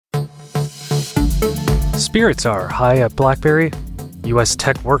Spirits are high at BlackBerry, US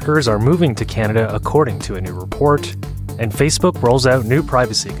tech workers are moving to Canada according to a new report, and Facebook rolls out new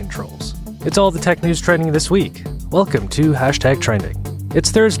privacy controls. It's all the tech news trending this week. Welcome to #Trending.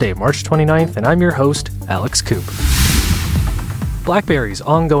 It's Thursday, March 29th, and I'm your host, Alex Coop. BlackBerry's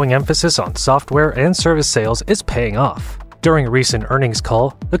ongoing emphasis on software and service sales is paying off. During a recent earnings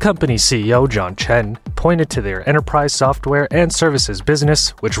call, the company's CEO, John Chen, pointed to their enterprise software and services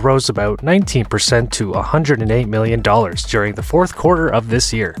business, which rose about 19% to $108 million during the fourth quarter of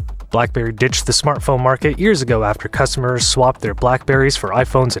this year. BlackBerry ditched the smartphone market years ago after customers swapped their BlackBerries for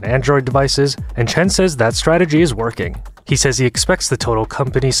iPhones and Android devices, and Chen says that strategy is working. He says he expects the total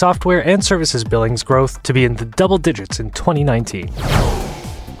company software and services billings growth to be in the double digits in 2019.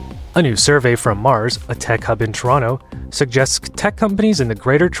 A new survey from Mars, a tech hub in Toronto, suggests tech companies in the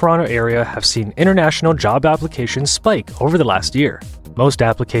Greater Toronto Area have seen international job applications spike over the last year. Most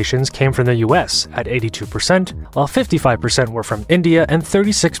applications came from the US at 82%, while 55% were from India and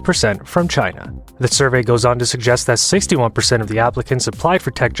 36% from China. The survey goes on to suggest that 61% of the applicants applied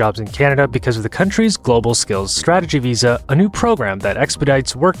for tech jobs in Canada because of the country's Global Skills Strategy Visa, a new program that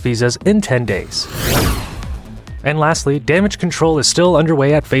expedites work visas in 10 days. And lastly, damage control is still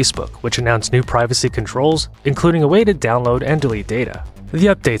underway at Facebook, which announced new privacy controls, including a way to download and delete data. The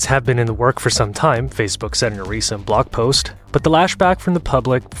updates have been in the work for some time, Facebook said in a recent blog post, but the lashback from the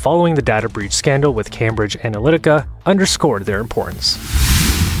public following the data breach scandal with Cambridge Analytica underscored their importance.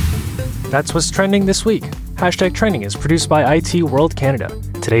 That's what's trending this week. #Trending is produced by IT World Canada.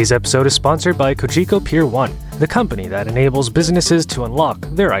 Today's episode is sponsored by Cogeco Pier 1, the company that enables businesses to unlock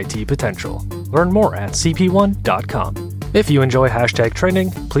their IT potential. Learn more at cp1.com. If you enjoy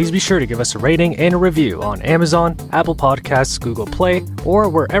 #Trending, please be sure to give us a rating and a review on Amazon, Apple Podcasts, Google Play, or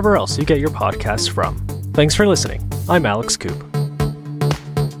wherever else you get your podcasts from. Thanks for listening. I'm Alex Coop.